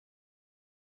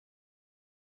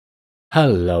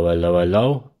Hello, hello,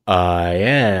 hello. I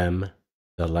am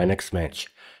the Linux Mensch.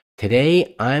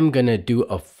 Today, I'm going to do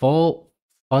a full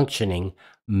functioning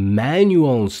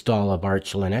manual install of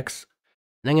Arch Linux,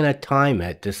 and I'm going to time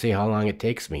it to see how long it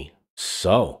takes me.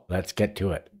 So, let's get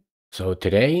to it. So,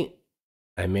 today,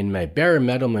 I'm in my bare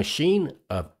metal machine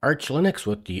of Arch Linux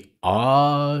with the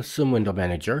awesome window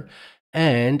manager,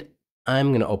 and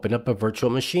I'm going to open up a virtual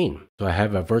machine. So, I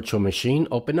have a virtual machine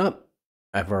open up.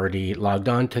 I've already logged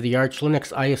on to the Arch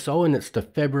Linux ISO, and it's the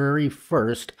February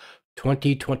 1st,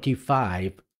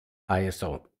 2025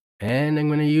 ISO. And I'm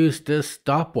going to use this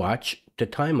stopwatch to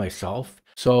time myself.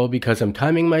 So because I'm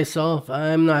timing myself,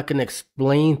 I'm not going to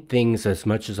explain things as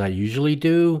much as I usually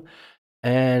do.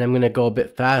 And I'm going to go a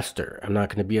bit faster. I'm not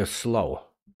going to be as slow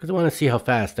because I want to see how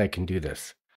fast I can do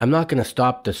this. I'm not going to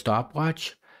stop the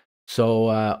stopwatch. So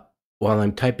while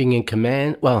I'm typing in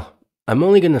command, well, I'm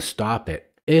only going to stop it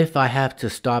if I have to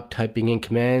stop typing in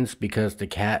commands because the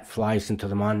cat flies into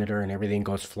the monitor and everything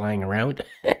goes flying around.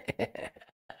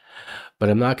 But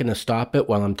I'm not going to stop it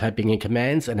while I'm typing in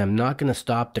commands, and I'm not going to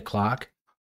stop the clock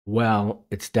while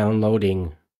it's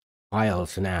downloading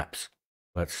files and apps.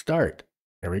 Let's start.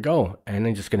 There we go. And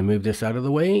I'm just going to move this out of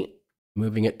the way,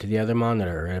 moving it to the other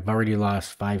monitor. I've already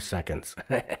lost 5 seconds.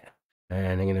 And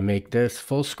I'm going to make this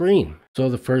full screen. So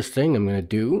the first thing I'm going to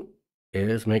do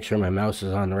is make sure my mouse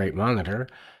is on the right monitor.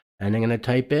 And I'm going to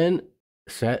type in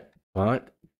set font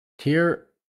tier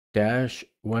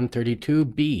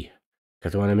 -132B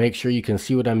because I want to make sure you can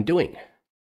see what I'm doing.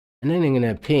 And then I'm going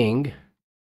to ping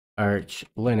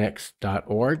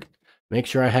archlinux.org. Make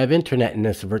sure I have internet in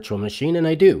this virtual machine, and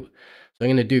I do. So I'm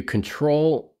going to do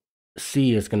Control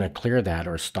C is going to clear that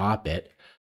or stop it,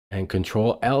 and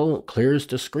Control L clears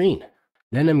the screen.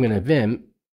 Then I'm going to vim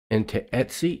into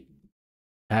Etsy,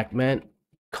 Pacman,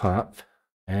 Conf,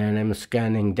 and I'm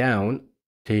scanning down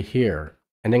to here.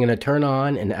 And I'm going to turn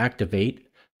on and activate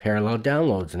parallel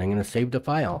downloads, and I'm going to save the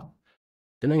file.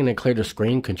 Then I'm going to clear the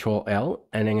screen, Control L,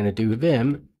 and I'm going to do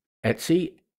vim,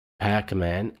 Etsy,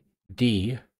 Pacman,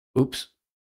 D,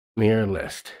 mirror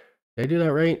list. Did I do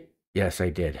that right? Yes,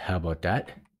 I did. How about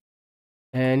that?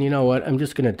 And you know what? I'm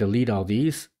just going to delete all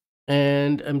these.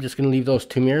 And I'm just going to leave those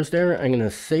 2 mirrors there. I'm going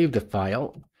to save the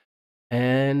file.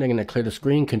 And I'm going to clear the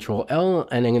screen, Control L,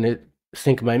 and I'm going to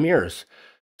sync my mirrors.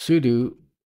 Sudo.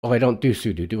 Oh, I don't do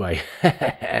sudo, do I?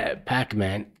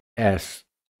 Pacman S.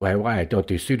 Why? I don't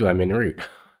do sudo. I'm in root.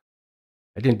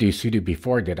 I didn't do sudo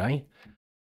before, did I?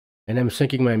 And I'm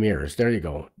syncing my mirrors. There you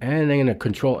go. And I'm going to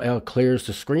Control L clears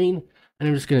the screen. And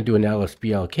I'm just going to do an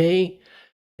LSBLK.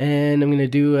 And I'm going to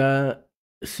do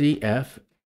CF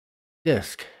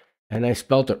disk. And I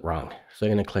spelled it wrong. So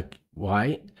I'm going to click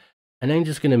Y. And I'm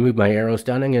just going to move my arrows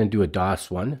down. I'm going to do a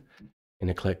DOS one. I'm going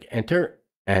to click Enter.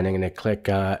 And I'm going to click,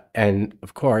 and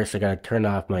of course, I got to turn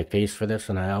off my face for this.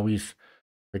 And I always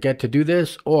forget to do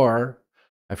this, or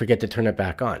I forget to turn it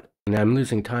back on. And I'm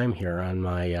losing time here on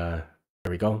my, there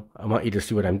we go. I want you to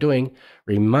see what I'm doing.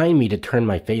 Remind me to turn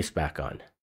my face back on.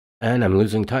 And I'm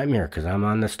losing time here because I'm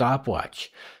on the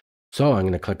stopwatch. So I'm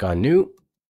going to click on New.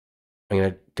 I'm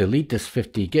going to delete this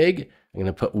 50 gig. I'm going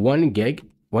to put 1 gig,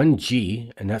 1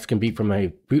 G, and that's going to be for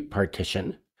my boot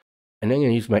partition. And I'm going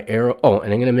to use my arrow. Oh,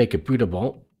 and I'm going to make it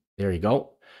bootable. There you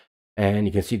go. And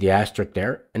you can see the asterisk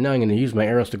there. And now I'm going to use my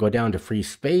arrows to go down to free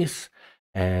space.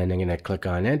 And I'm going to click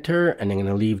on Enter. And I'm going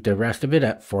to leave the rest of it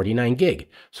at 49 gig.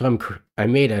 So I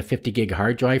made a 50 gig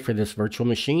hard drive for this virtual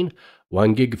machine.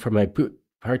 1 gig for my boot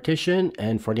partition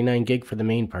and 49 gig for the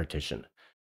main partition.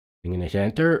 I'm going to hit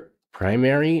Enter,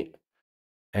 primary.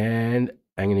 And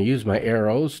I'm going to use my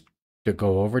arrows to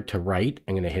go over to right.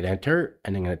 I'm going to hit Enter,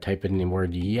 and I'm going to type in the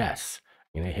word yes.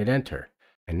 I'm going to hit Enter.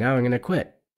 And now I'm going to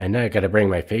quit. And now I got to bring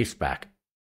my face back.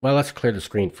 Well, let's clear the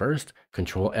screen first.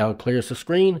 Control L clears the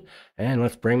screen, and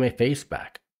let's bring my face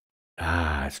back.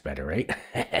 Ah, it's better, right?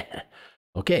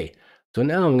 Okay, so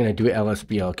now I'm going to do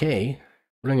LSBLK.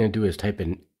 What I'm going to do is type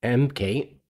in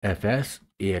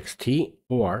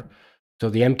MKFSEXT4.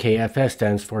 So the MKFS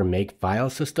stands for Make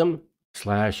File System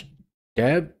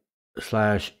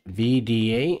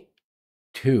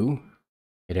 /deb/VDA2.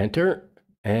 Hit Enter,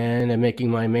 and I'm making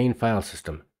my main file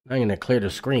system. I'm going to clear the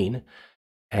screen,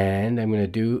 and I'm going to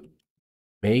do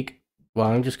make, well,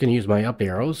 I'm just going to use my up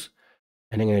arrows,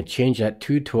 and I'm going to change that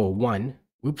 2 to a 1.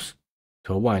 Oops,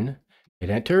 to a 1. Hit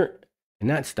Enter, and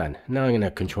that's done. Now I'm going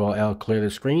to Control L clear the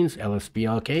screens,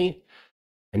 LSBLK,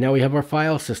 and now we have our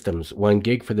file systems. 1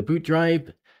 gig for the boot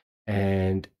drive,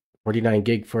 and 49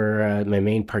 gig for my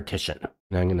main partition.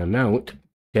 Now I'm going to mount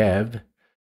dev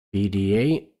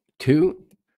VDA2 to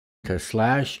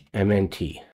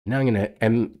 /MNT. Now I'm going to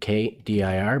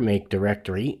mkdir make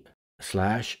directory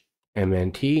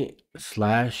 /MNT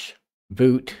slash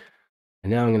boot.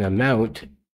 And now I'm going to mount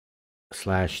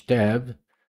slash dev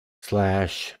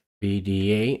slash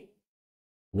BDA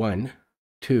 1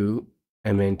 2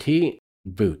 MNT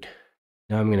boot.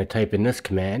 Now I'm going to type in this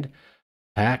command,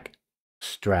 pack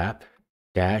strap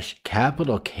dash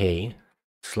capital K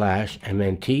slash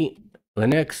MNT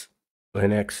Linux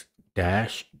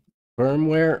dash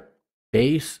firmware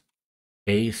base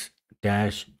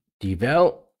dash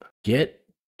devel git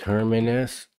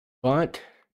terminus font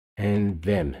and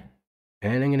vim.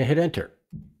 And I'm going to hit enter.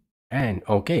 And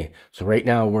okay, so right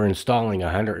now we're installing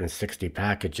 160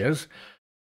 packages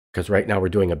because right now we're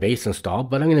doing a base install,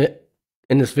 but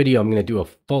in this video, I'm going to do a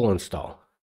full install.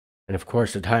 And of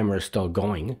course, the timer is still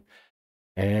going.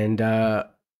 And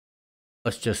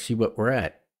let's just see what we're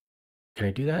at. Can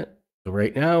I do that? So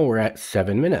right now we're at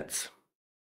 7 minutes.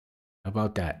 How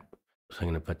about that? So I'm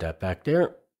going to put that back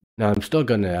there. Now I'm still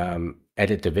going to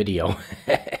edit the video,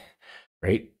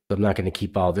 right? So I'm not going to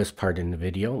keep all this part in the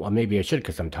video. Well, maybe I should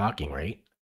because I'm talking, right?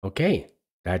 Okay,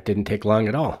 that didn't take long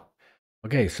at all.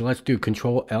 Okay, so let's do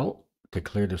Control L to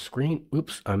clear the screen.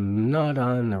 Oops, I'm not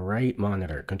on the right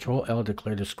monitor. Control L to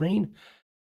clear the screen.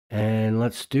 And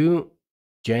let's do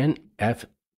Gen F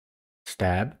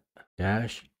stab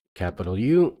dash capital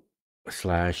U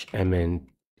slash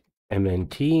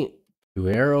MNT 2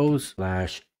 arrows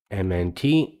slash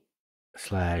MNT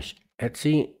slash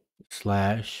Etsy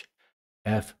slash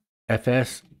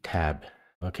FS tab.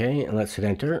 Okay, and let's hit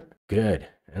enter. Good.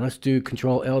 And let's do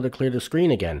Control L to clear the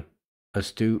screen again.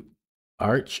 Let's do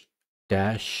arch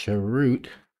dash cheroot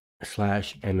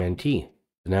slash MNT.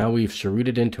 So now we've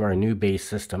cherooted into our new base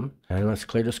system. And let's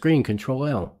clear the screen, Control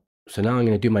L. So now I'm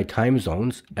going to do my time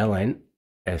zones, LN,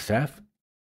 SF,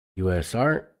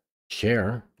 USR,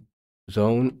 share,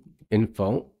 zone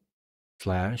info,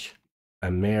 slash,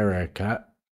 America,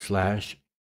 slash,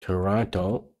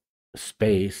 Toronto,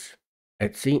 space,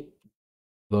 Etsy,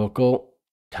 local,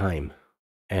 time.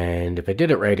 And if I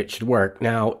did it right, it should work.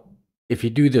 Now, if you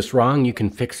do this wrong, you can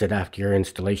fix it after your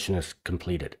installation is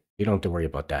completed. You don't have to worry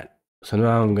about that. So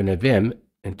now I'm going to vim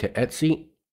into Etsy,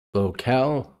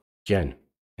 locale, gen.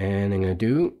 And I'm going to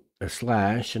do a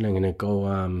slash, and I'm going to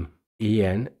go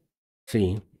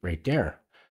ENC right there.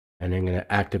 And I'm going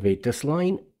to activate this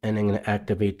line, and I'm going to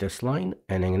activate this line,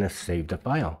 and I'm going to save the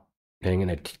file. Then I'm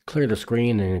going to clear the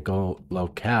screen and go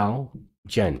locale,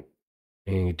 gen.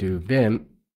 And I'm going to do vim,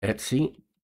 Etsy,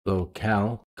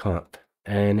 locale, conf.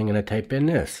 And I'm going to type in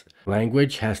this.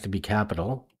 Language has to be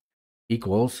capital,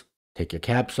 equals, take your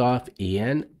caps off,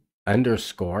 EN,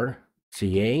 underscore,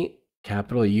 CA,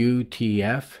 capital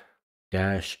UTF,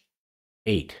 dash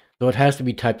 8. So it has to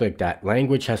be typed like that.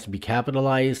 Language has to be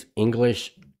capitalized,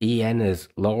 English, EN is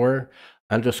lower,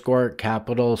 underscore,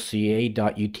 capital, CA,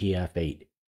 dot UTF 8.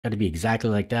 Got to be exactly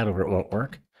like that or it won't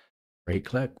work. Right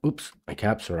click, oops, my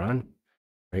caps are on.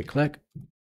 Right click,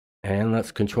 and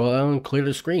let's Control L and clear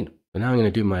the screen. So now I'm going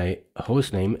to do my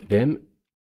host name, vim,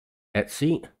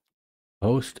 Etsy,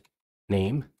 host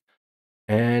name,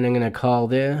 and I'm going to call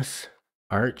this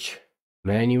arch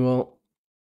manual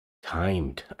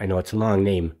timed. I know it's a long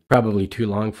name, probably too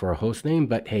long for a host name,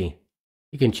 but hey,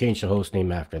 you can change the host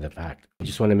name after the fact. I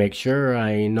just want to make sure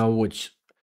I know which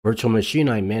virtual machine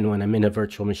I'm in when I'm in a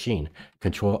virtual machine.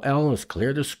 Control L is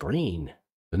clear the screen.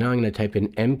 So now I'm going to type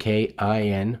in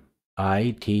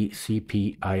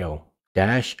MKINITCPIO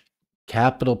dash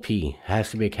capital P. Has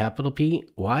to be a capital P.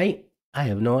 Why? I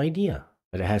have no idea.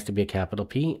 But it has to be a capital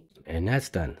P. And that's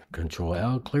done. Control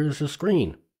L clears the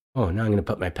screen. Oh, now I'm going to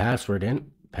put my password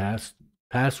in.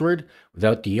 Password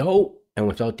without the O and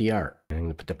without the R. I'm going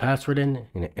to put the password in. I'm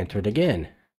going to enter it again.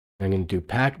 I'm going to do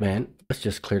Pacman. Let's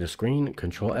just clear the screen.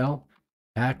 Control L.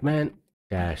 Pacman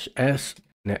dash S.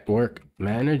 Network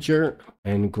Manager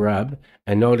and grub.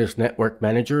 And notice Network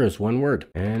Manager is one word.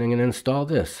 And I'm going to install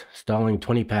this. Installing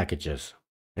 20 packages.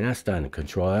 And that's done.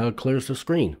 Control L clears the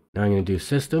screen. Now I'm going to do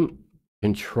System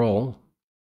Control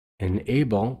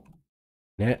Enable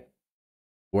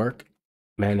Network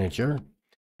Manager.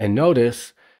 And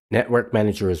notice Network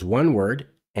Manager is one word.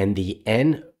 And the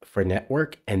N for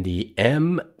network and the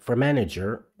M for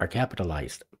manager are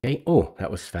capitalized. Okay. Oh, that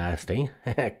was fast, eh?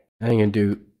 I'm going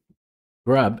to do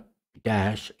grub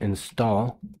dash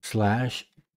install slash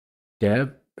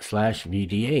dev slash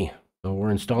VDA. So we're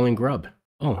installing grub.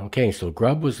 Oh, okay. So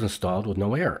grub was installed with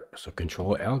no error. So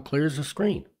Control L clears the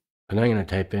screen. And I'm going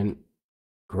to type in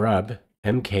grub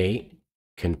mk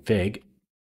config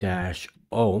dash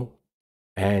O.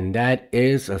 And that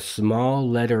is a small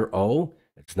letter O.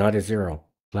 It's not a zero.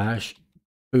 Slash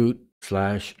boot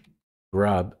slash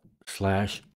grub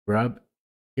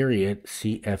period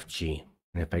CFG.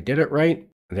 And if I did it right,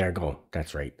 There I go.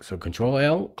 That's right. So Control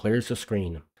L clears the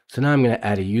screen. So now I'm going to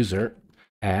add a user,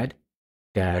 add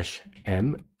dash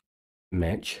M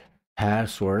mensch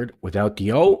password without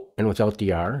the O and without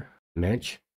the R.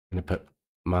 Mensch. I'm going to put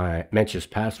my mensch's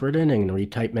password in. I'm going to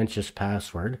retype mensch's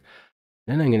password.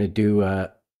 Then I'm going to do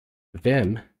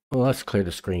vim. Well, let's clear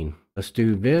the screen. Let's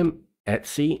do vim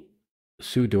etc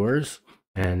sudoers,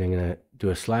 and I'm going to do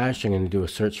a slash. I'm going to do a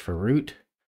search for root.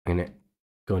 I'm going to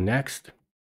go next.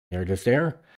 There it is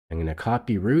there. I'm going to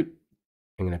copy root.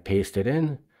 I'm going to paste it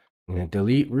in. I'm going to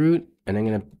delete root, and I'm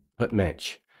going to put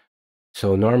mensch.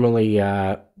 So normally,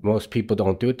 most people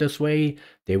don't do it this way.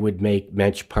 They would make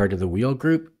mensch part of the wheel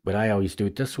group, but I always do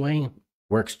it this way.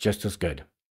 Works just as good.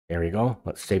 There we go.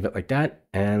 Let's save it like that,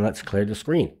 and let's clear the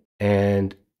screen.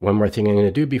 And one more thing I'm going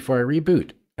to do before I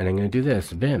reboot, and I'm going to do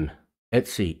this, vim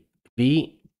etc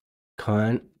v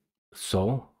console.conf,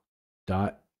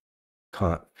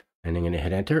 and I'm going to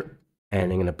hit enter,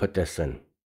 and I'm going to put this in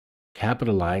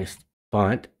capitalized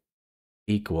font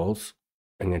equals,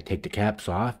 I'm going to take the caps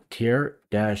off,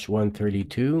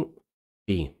 tier-132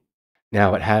 B.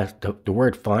 Now it has the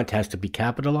word font has to be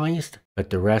capitalized, but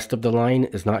the rest of the line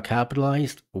is not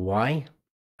capitalized. Why?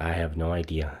 I have no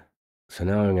idea. So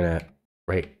now I'm going to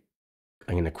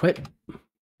quit,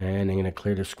 and I'm going to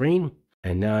clear the screen,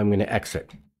 and now I'm going to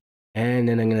exit. And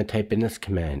then I'm going to type in this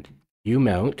command,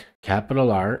 umount capital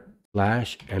R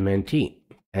 /MNT.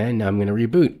 And now I'm going to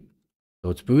reboot.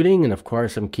 So it's booting, and of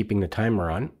course I'm keeping the timer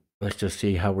on. Let's just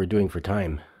see how we're doing for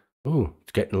time. Ooh,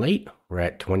 it's getting late. We're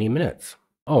at 20 minutes.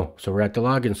 Oh, so we're at the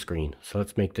login screen. So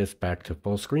let's make this back to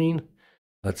full screen.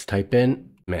 Let's type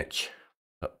in mensch.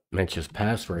 Mensch's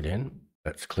password in.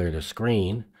 Let's clear the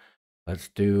screen. Let's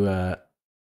do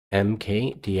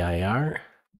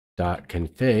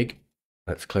mkdir.config.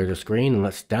 Let's clear the screen, and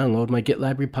let's download my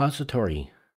GitLab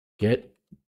repository. Git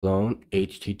clone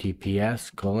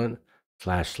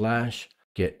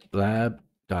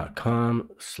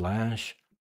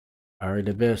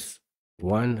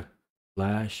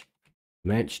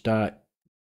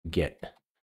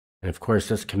And of course,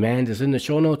 this command is in the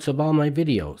show notes of all my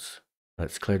videos.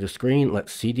 Let's clear the screen.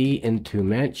 Let's cd into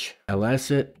mensch, ls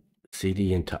it,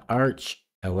 cd into arch,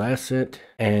 ls it,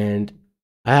 and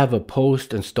I have a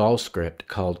post install script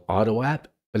called AutoApp,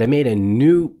 but I made a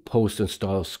new post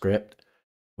install script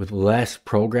with less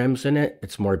programs in it.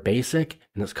 It's more basic,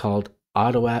 and it's called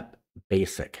AutoApp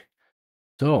Basic.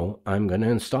 So I'm going to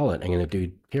install it. I'm going to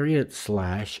do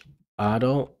 /AutoApp,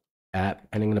 and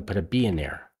I'm going to put a B in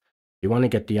there. You want to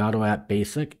get the AutoApp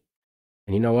Basic,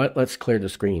 and you know what? Let's clear the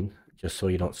screen just so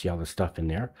you don't see all the stuff in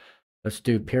there. Let's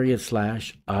do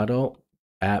 /AutoApp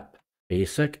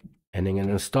Basic, and I'm going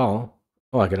to install.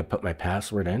 Oh, I got to put my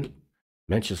password in,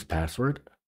 mensch's password,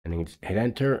 and then hit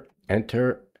enter,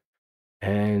 enter,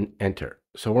 and enter.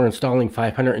 So we're installing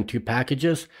 502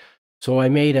 packages. So I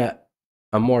made a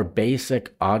more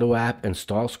basic AutoApp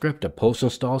install script, a post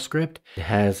install script. It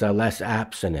has less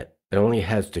apps in it. It only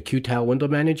has the Qtile window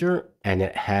manager, and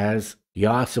it has the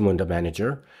Awesome window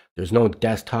manager. There's no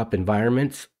desktop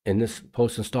environments in this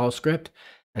post install script.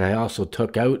 And I also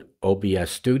took out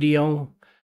OBS Studio,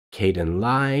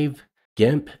 Kdenlive,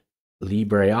 GIMP,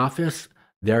 LibreOffice.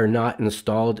 They're not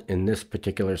installed in this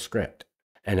particular script.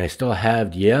 And I still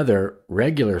have the other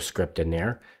regular script in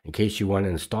there in case you want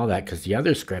to install that, because the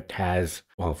other script has,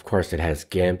 well, of course, it has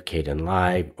GIMP,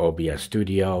 Kdenlive, OBS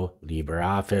Studio,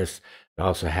 LibreOffice. It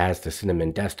also has the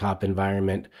Cinnamon desktop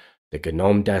environment, the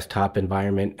GNOME desktop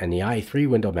environment, and the i3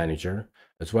 window manager,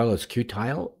 as well as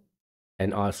Qtile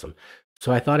and Awesome.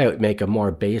 So I thought I would make a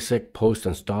more basic post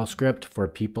install script for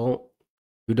people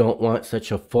who don't want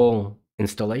such a full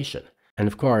installation. And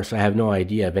of course, I have no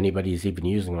idea if anybody's even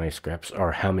using my scripts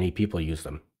or how many people use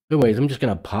them. Anyways, I'm just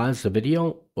going to pause the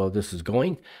video while this is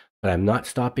going, but I'm not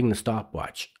stopping the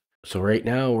stopwatch. So right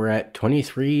now we're at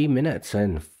 23 minutes,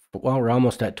 and well, we're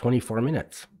almost at 24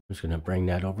 minutes. I'm just going to bring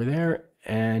that over there,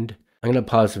 and I'm going to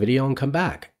pause the video and come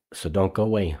back. So don't go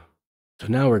away. So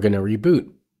now we're going to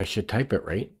reboot. I should type it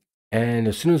right. And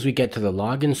as soon as we get to the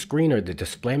login screen or the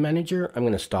display manager, I'm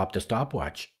going to stop the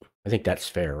stopwatch. I think that's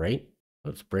fair, right?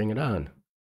 Let's bring it on.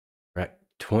 We're at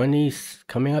 20,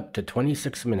 coming up to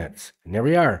 26 minutes. And there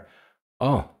we are.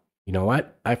 Oh, you know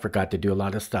what? I forgot to do a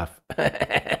lot of stuff. So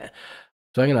I'm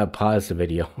going to pause the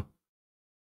video.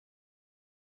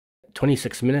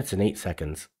 26 minutes and 8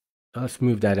 seconds. So let's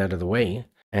move that out of the way.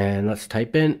 And let's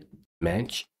type in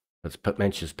mensch. Let's put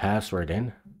mensch's password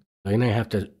in. Then I have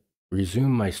to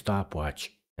resume my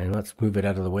stopwatch, and let's move it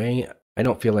out of the way. I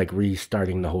don't feel like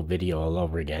restarting the whole video all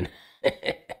over again.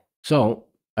 So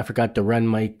I forgot to run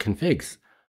my configs.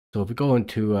 So if we go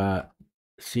into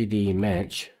cd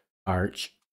mensch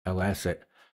arch ls it,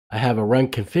 I have a run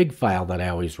config file that I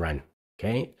always run.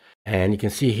 Okay. And you can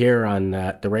see here on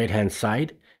the right-hand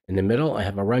side in the middle, I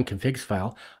have a run configs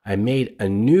file. I made a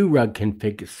new run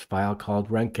configs file called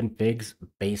run configs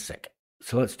basic.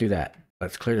 So let's do that.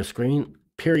 Let's clear the screen,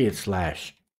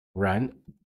 /run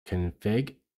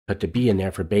config, put the B in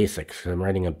there for basic. So I'm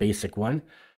writing a basic one.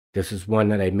 This is one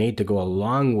that I made to go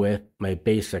along with my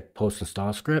basic post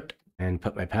install script, and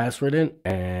put my password in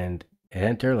and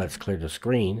enter. Let's clear the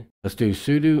screen. Let's do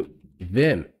sudo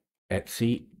vim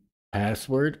etc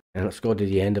password, and let's go to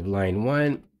the end of line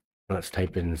 1. Let's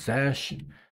type in /mensch.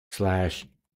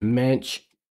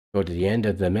 Go to the end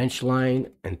of the mensch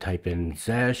line and type in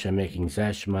zesh. I'm making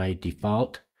zesh my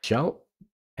default shell.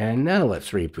 And now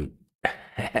let's reboot.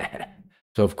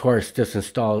 So of course this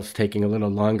install is taking a little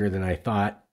longer than I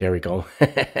thought. There we go,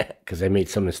 because I made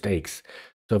some mistakes.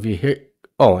 So if you hear,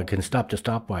 oh, I can stop the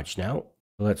stopwatch now.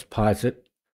 Let's pause it.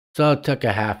 So it took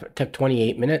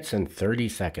 28 minutes and 30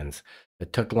 seconds.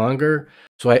 It took longer.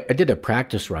 So I did a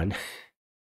practice run.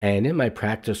 And in my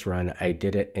practice run, I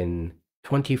did it in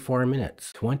 24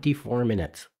 minutes. 24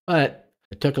 minutes. But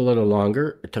it took a little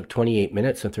longer. It took 28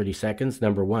 minutes and 30 seconds.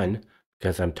 Number one,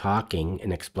 because I'm talking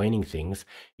and explaining things,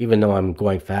 even though I'm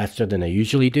going faster than I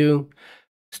usually do.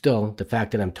 Still, the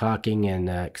fact that I'm talking and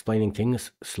explaining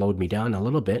things slowed me down a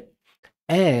little bit.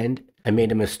 And I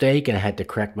made a mistake and I had to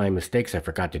correct my mistakes. I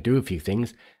forgot to do a few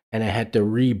things and I had to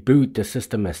reboot the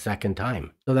system a second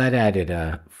time. So that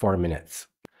added 4 minutes.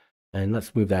 And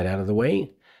let's move that out of the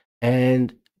way.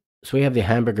 And so we have the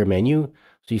hamburger menu.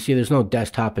 So you see there's no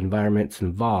desktop environments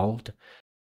involved.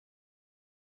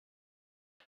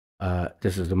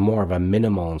 This is more of a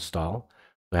minimal install.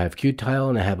 I have Qtile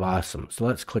and I have Awesome. So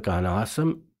let's click on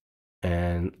Awesome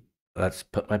and let's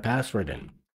put my password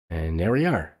in. And there we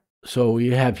are. So we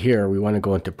have here, we want to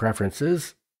go into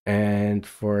preferences, and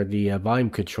for the volume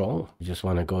control, you just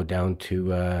want to go down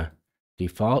to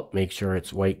default, make sure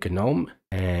it's white GNOME,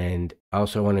 and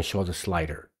also want to show the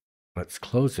slider. Let's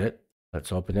close it.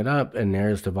 Let's open it up, and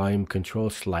there's the volume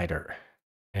control slider.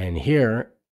 And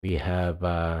here we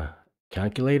have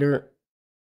calculator.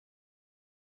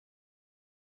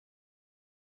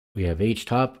 We have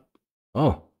HTOP.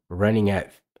 Oh, we're running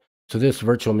at, so this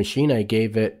virtual machine, I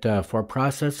gave it 4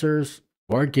 processors,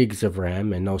 4 gigs of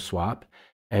RAM and no swap,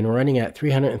 and we're running at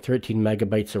 313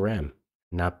 megabytes of RAM.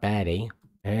 Not bad, eh?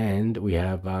 And we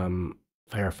have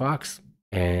Firefox,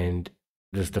 and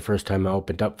this is the first time I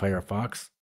opened up Firefox,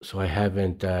 so I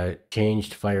haven't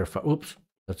changed Firefox. Oops,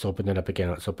 let's open it up again.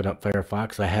 Let's open up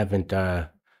Firefox. I haven't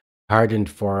hardened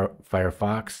for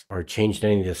Firefox or changed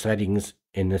any of the settings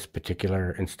in this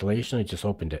particular installation. I just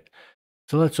opened it.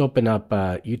 So let's open up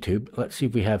YouTube. Let's see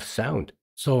if we have sound.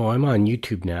 So I'm on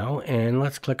YouTube now, and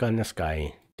let's click on this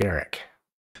guy, Derek.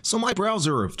 So my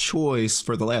browser of choice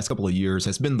for the last couple of years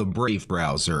has been the Brave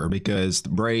browser, because the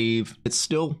Brave, it's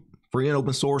still free and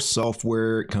open source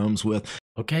software it comes with.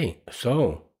 Okay,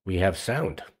 so we have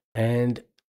sound. And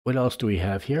what else do we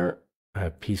have here?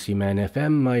 PCman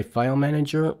FM, my file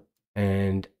manager,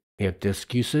 and we have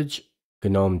disk usage,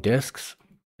 GNOME disks,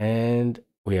 and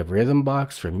we have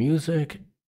Rhythmbox for music.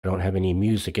 I don't have any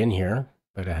music in here,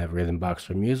 but I have Rhythmbox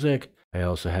for music. I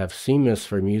also have Seamless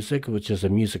for music, which is a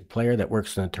music player that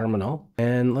works in a terminal.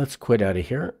 And let's quit out of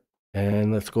here,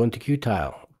 and let's go into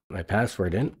Qtile. My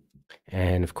password in.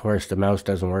 And of course, the mouse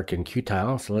doesn't work in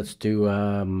Qtile, so let's do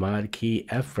mod key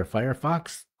F for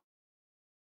Firefox.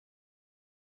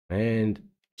 And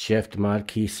shift mod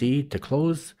key C to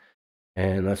close.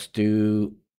 And let's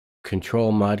do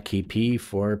control mod key P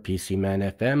for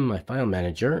PCman FM, my file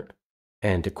manager.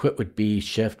 And to quit would be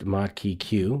shift mod key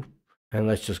Q. And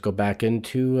let's just go back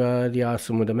into the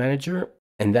Awesome Window Manager.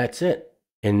 And that's it.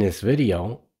 In this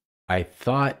video, I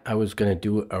thought I was going to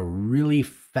do a really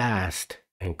fast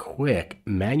and quick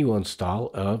manual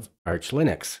install of Arch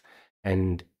Linux.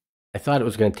 And I thought it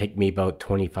was going to take me about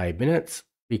 25 minutes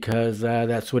because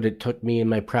that's what it took me in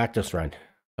my practice run.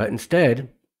 But instead,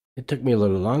 it took me a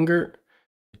little longer.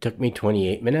 It took me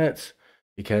 28 minutes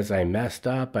because I messed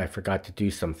up. I forgot to do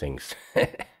some things.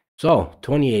 So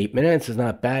 28 minutes is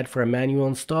not bad for a manual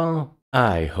install.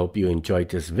 I hope you enjoyed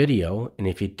this video, and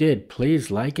if you did, please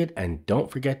like it and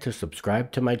don't forget to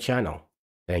subscribe to my channel.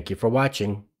 Thank you for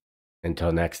watching.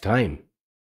 Until next time,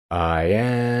 I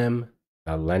am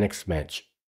the Linux Mensch.